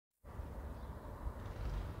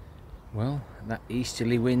Well, that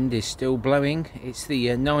easterly wind is still blowing. It's the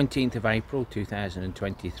 19th of April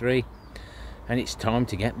 2023 and it's time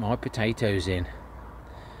to get my potatoes in,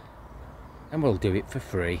 and we'll do it for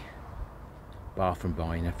free, bar from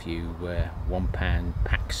buying a few £1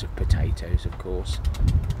 packs of potatoes, of course.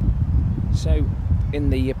 So in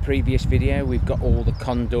the previous video we've got all the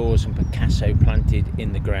condors and Picasso planted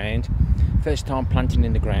in the ground. First time planting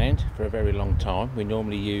in the ground for a very long time. We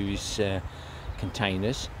normally use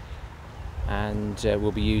containers, and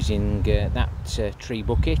we'll be using that tree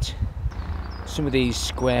bucket. Some of these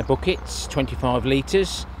square buckets, 25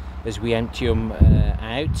 litres, as we empty them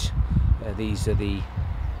out. These are the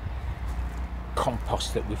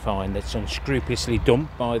compost that we find that's unscrupulously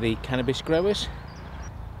dumped by the cannabis growers.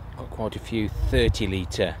 Got quite a few 30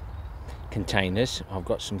 litre containers. I've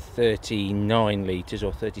got some 39 litres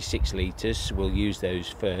or 36 litres. We'll use those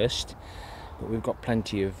first, but we've got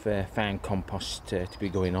plenty of found compost to be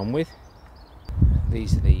going on with.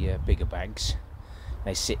 These are the bigger bags.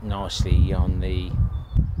 They sit nicely on the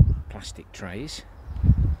plastic trays.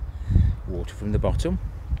 Water from the bottom.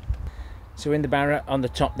 So in the barrow on the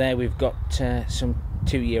top there we've got some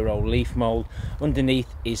 2-year-old leaf mould. Underneath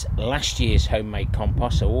is last year's homemade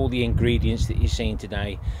compost, so all the ingredients that you're seeing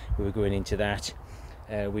today, we were going into that.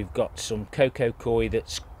 We've got some cocoa coir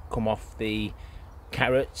that's come off the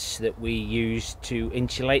carrots that we used to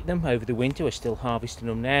insulate them over the winter. We're still harvesting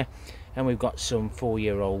them now. And we've got some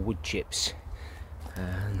 4-year-old wood chips,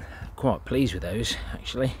 and quite pleased with those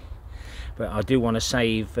actually, but I do want to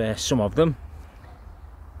save some of them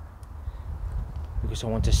because I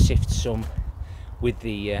want to sift some with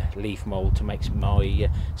the leaf mould to make my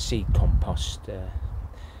seed compost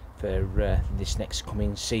for this next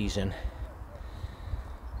coming season.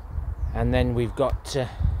 And then we've got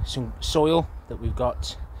some soil that we've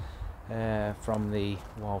got from the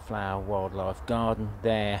Wildflower Wildlife Garden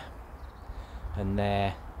there and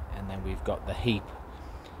there, and then we've got the heap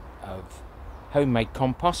of homemade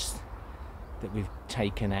compost that we've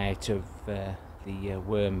taken out of the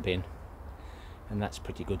worm bin, and that's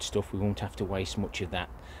pretty good stuff. We won't have to waste much of that.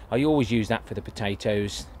 I always use that for the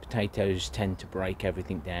potatoes. Potatoes tend to break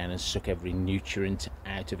everything down and suck every nutrient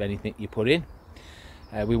out of anything you put in.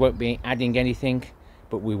 We won't be adding anything,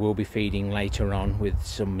 but we will be feeding later on with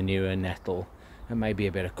some manure, nettle, and maybe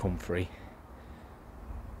a bit of comfrey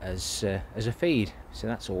as a feed. So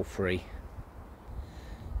that's all free.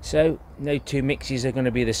 So no two mixes are going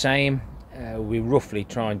to be the same. We roughly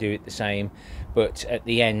try and do it the same, but at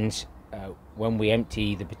the end when we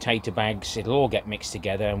empty the potato bags, it'll all get mixed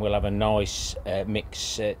together and we'll have a nice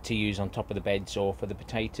mix to use on top of the beds or for the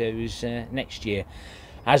potatoes next year.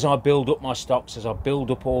 As I build up my stocks, as I build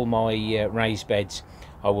up all my raised beds,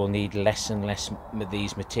 I will need less and less of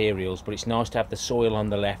these materials, but it's nice to have the soil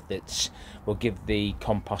on the left that will give the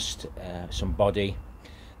compost some body,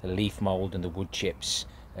 the leaf mould and the wood chips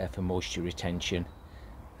for moisture retention,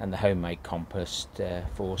 and the homemade compost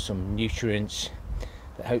for some nutrients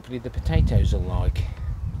that hopefully the potatoes will like.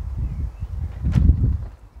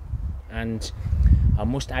 And I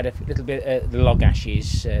must add a little bit of the log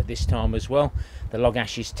ashes this time as well. The log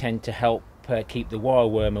ashes tend to help keep the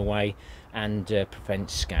wireworm away and prevent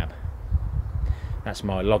scab. That's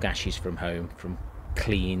my log ashes from home, from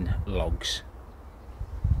clean logs.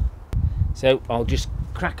 So I'll just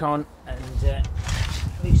crack on and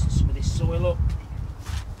loosen some of this soil up.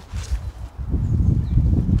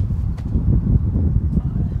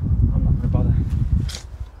 I'm not going to bother.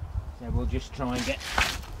 So we'll just try and get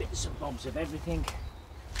bits and bobs of everything.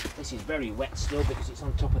 This is very wet still because it's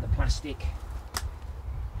on top of the plastic,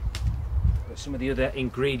 but some of the other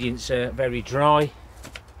ingredients are very dry.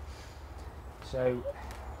 So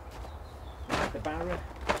the barrow.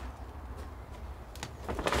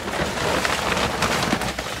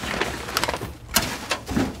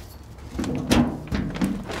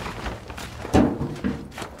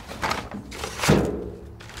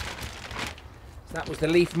 So that was the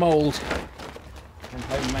leaf mould and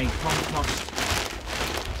homemade compost.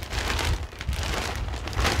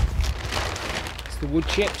 It's the wood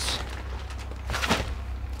chips,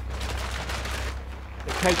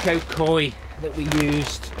 the cocoa coir that we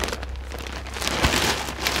used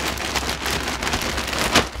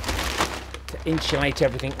to insulate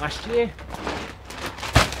everything last year,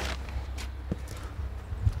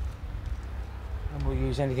 and we'll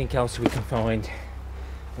use anything else we can find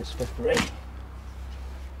that's for free.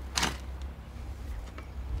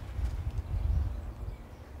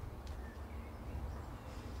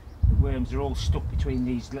 Worms are all stuck between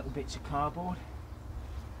these little bits of cardboard.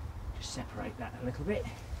 Just separate that a little bit.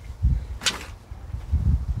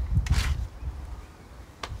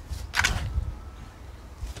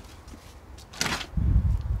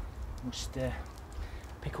 Just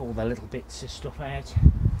pick all the little bits of stuff out.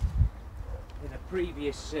 In a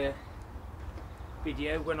previous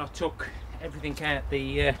video, when I took everything out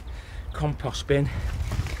the compost bin,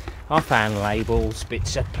 I found labels,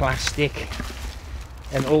 bits of plastic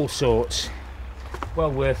and all sorts.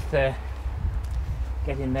 Well worth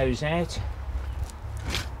getting those out.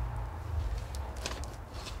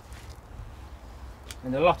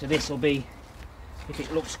 And a lot of this will be, if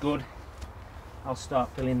it looks good, I'll start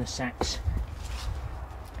filling the sacks.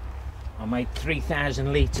 I made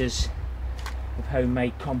 3,000 litres of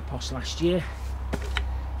homemade compost last year.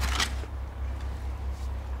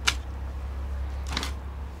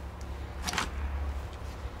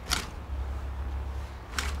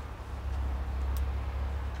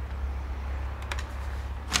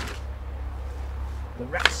 The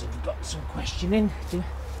rats have got some questioning to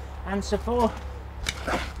answer for.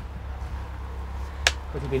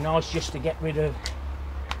 But it'd be nice just to get rid of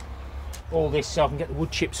all this so I can get the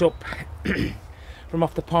wood chips up from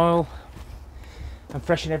off the pile and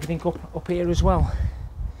freshen everything up here as well.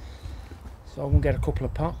 So I'm going to get a couple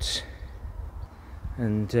of pots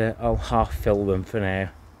and I'll half fill them for now.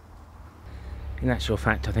 In actual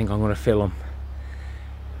fact, I think I'm going to fill them.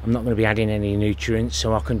 I'm not going to be adding any nutrients,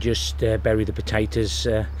 so I can just bury the potatoes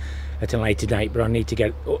at a later date, but I need to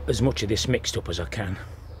get as much of this mixed up as I can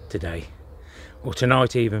today, or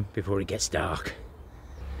tonight even, before it gets dark.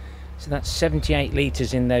 So that's 78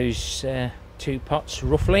 litres in those two pots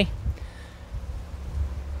roughly.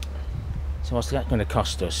 So what's that going to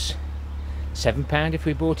cost us? £7 if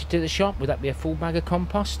we bought it to the shop. Would that be a full bag of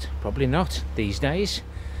compost? Probably not these days,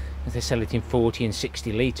 as they sell it in 40 and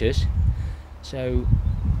 60 litres. So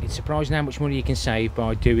it's surprising how much money you can save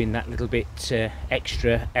by doing that little bit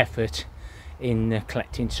extra effort in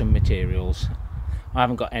collecting some materials. I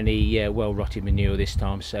haven't got any well rotted manure this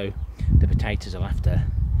time, so the potatoes will have to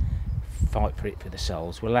fight for it for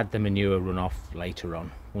themselves. We'll add the manure runoff later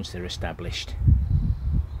on once they're established.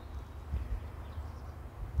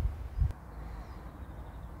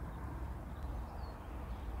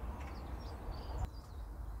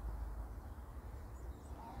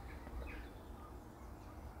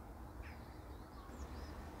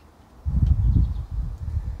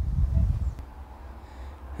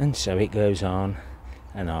 And so it goes on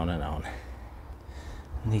and on and on.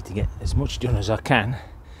 I need to get as much done as I can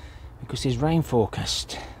because there's rain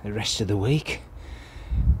forecast the rest of the week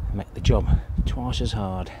and make the job twice as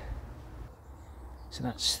hard. So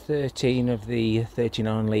that's 13 of the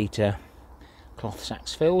 39 litre cloth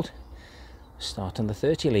sacks filled. Start on the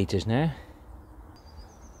 30 litres now.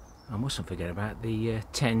 I mustn't forget about the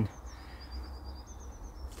 10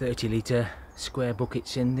 30 litre square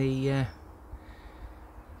buckets in the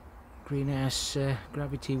greenhouse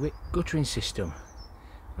gravity wick guttering system.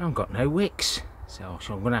 I haven't got no wicks, so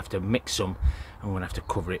I'm going to have to mix some. I'm going to have to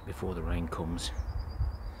cover it before the rain comes.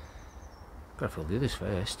 Got to fill the others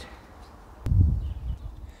first.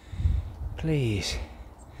 Please,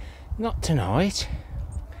 not tonight.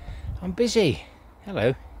 I'm busy.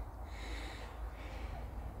 Hello.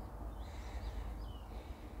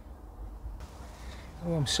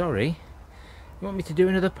 Oh, I'm sorry. You want me to do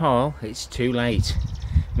another pile? It's too late.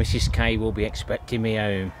 Mrs. K will be expecting me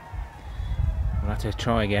home. I'll have to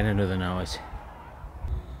try again another night.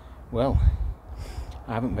 Well,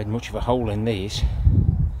 I haven't made much of a hole in these.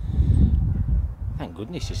 Thank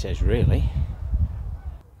goodness, he says, really.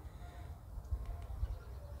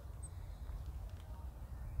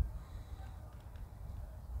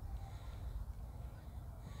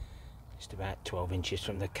 Just about 12 inches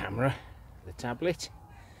from the camera, the tablet.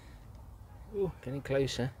 Ooh, getting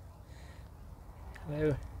closer.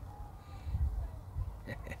 Hello.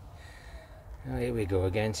 Oh, here we go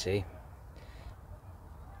again, see.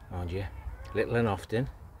 Mind you, little and often,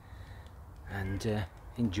 and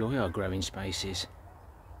enjoy our growing spaces.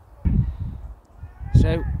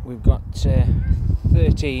 So we've got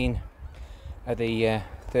 13 of the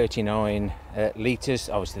 39 litres.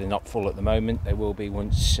 Obviously they're not full at the moment, they will be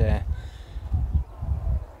once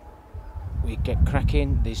we get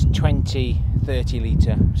cracking. There's 20 30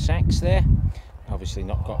 litre sacks there. Obviously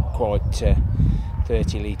not got quite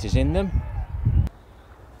 30 litres in them.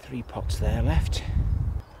 3 pots there left.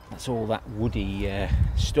 That's all that woody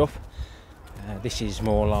stuff. This is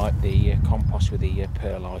more like the compost with the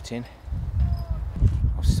perlite in.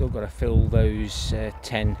 I've still got to fill those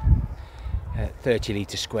 10 30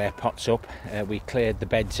 litre square pots up. We cleared the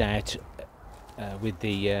beds out with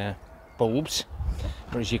the bulbs,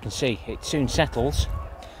 but as you can see it soon settles.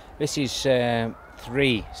 This is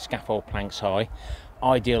 3 scaffold planks high,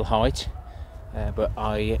 ideal height, but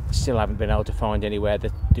I still haven't been able to find anywhere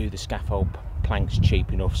that do the scaffold plank's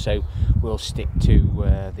cheap enough, so we'll stick to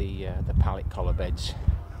the pallet collar beds.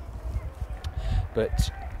 But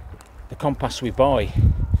the compost we buy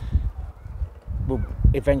will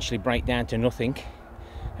eventually break down to nothing,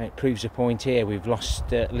 and it proves a point here. We've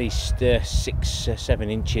lost at least 6-7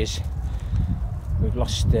 inches. We've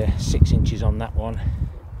lost 6 inches on that one,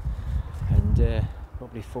 and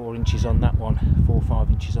probably 4 inches on that one, 4 or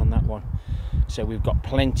 5 inches on that one. So we've got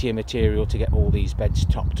plenty of material to get all these beds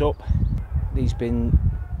topped up. These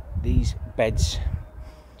beds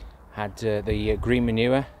had the green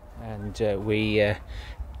manure, and we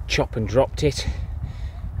chop and dropped it,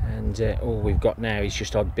 and all we've got now is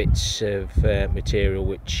just odd bits of material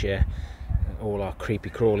which all our creepy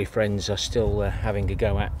crawly friends are still having a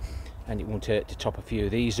go at, and it won't hurt to top a few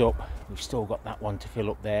of these up. We've still got that one to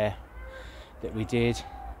fill up there that we did.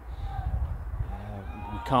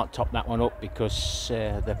 We can't top that one up because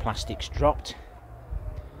the plastic's dropped.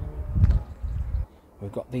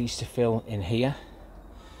 We've got these to fill in here.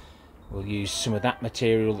 We'll use some of that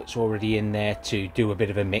material that's already in there to do a bit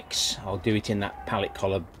of a mix. I'll do it in that pallet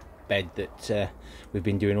collar bed that we've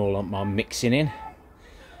been doing all of my mixing in,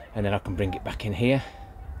 and then I can bring it back in here.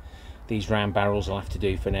 These round barrels I'll have to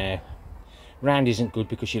do for now. Round isn't good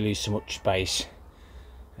because you lose so much space.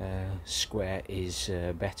 Square is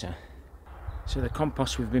better. So the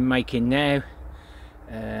compost we've been making now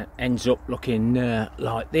ends up looking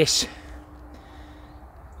like this.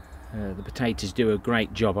 The potatoes do a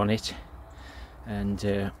great job on it,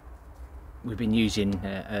 and we've been using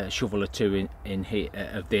a shovel or two in here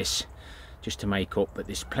of this just to make up, but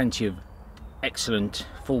there's plenty of excellent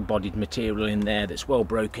full-bodied material in there that's well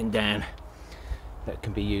broken down that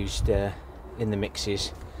can be used in the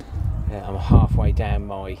mixes. I'm halfway down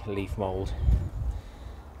my leaf mould.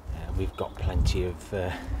 We've got plenty of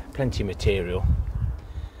material.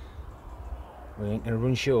 We ain't going to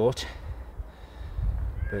run short,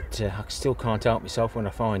 but I still can't help myself. When I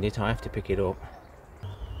find it, I have to pick it up.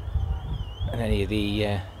 And any of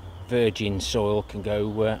the virgin soil can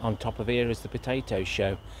go on top of here as the potatoes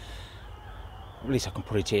show. At least I can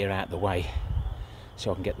put it here out the way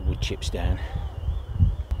so I can get the wood chips down.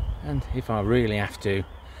 And if I really have to,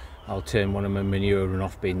 I'll turn one of my manure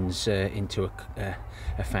runoff bins into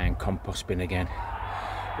a found compost bin again,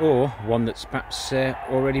 or one that's perhaps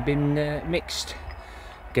already been mixed.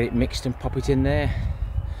 Get it mixed and pop it in there.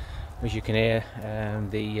 As you can hear,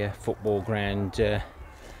 the football ground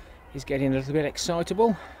is getting a little bit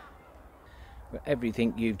excitable. But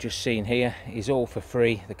everything you've just seen here is all for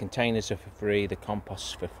free. The containers are for free, the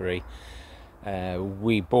compost's for free.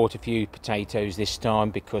 We bought a few potatoes this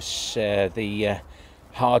time because the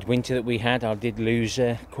hard winter that we had, I did lose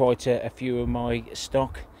quite a few of my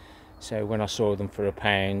stock. So when I saw them for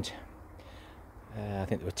 £1, I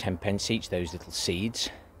think they were 10 pence each, those little seeds.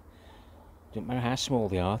 Don't matter how small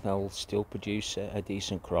they are, they'll still produce a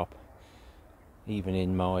decent crop, even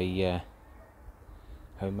in my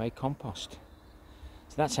homemade compost.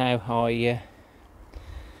 So that's how I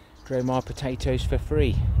grow my potatoes for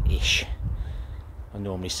free-ish. I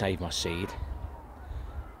normally save my seed,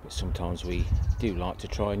 but sometimes we do like to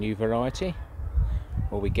try a new variety,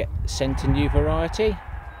 or we get sent a new variety.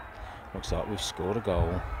 Looks like we've scored a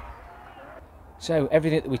goal. So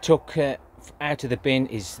everything that we took out of the bin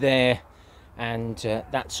is there, and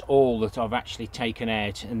that's all that I've actually taken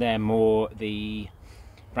out, and they're more the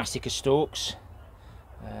brassica stalks.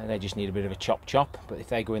 They just need a bit of a chop, but if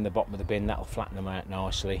they go in the bottom of the bin, that'll flatten them out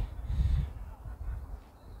nicely.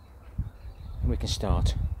 And we can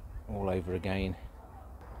start all over again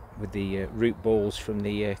with the root balls from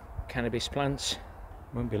the cannabis plants.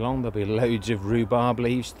 Won't be long, there'll be loads of rhubarb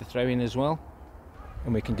leaves to throw in as well.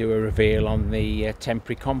 And we can do a reveal on the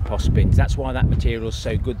temporary compost bins. That's why that material is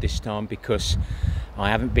so good this time, because I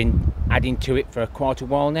haven't been adding to it for quite a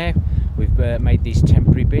while now. We've made these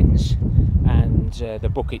temporary bins, and the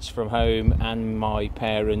buckets from home and my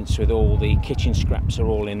parents with all the kitchen scraps are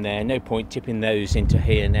all in there. No point tipping those into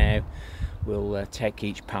here now. We'll take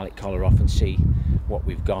each pallet collar off and see what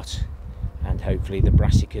we've got, and hopefully the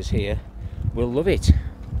brassicas here will love it.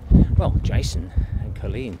 Well, Jason and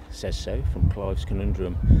Colleen says so from Clive's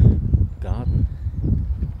Conundrum Garden.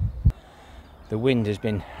 The wind has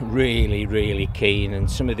been really keen, and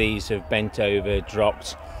some of these have bent over,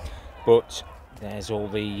 dropped, but there's all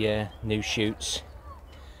the new shoots,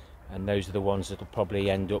 and those are the ones that will probably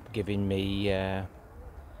end up giving me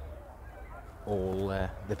all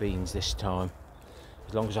the beans this time,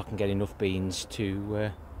 as long as I can get enough beans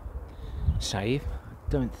to save.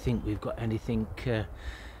 I don't think we've got anything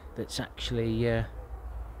that's actually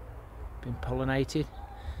been pollinated,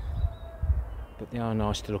 but they are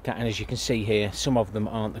nice to look at. And as you can see here, some of them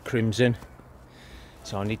aren't the crimson,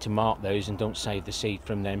 So I need to mark those and don't save the seed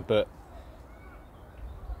from them, but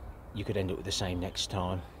you could end up with the same next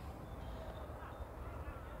time.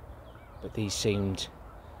 But these seemed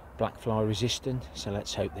black fly resistant, so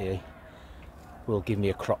let's hope they will give me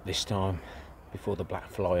a crop this time before the black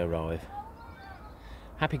fly arrive.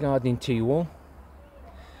 Happy gardening to you all.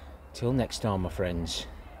 Till next time, my friends.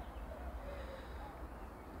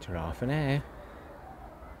 Ta-ra for now.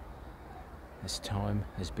 This time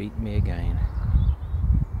has beaten me again.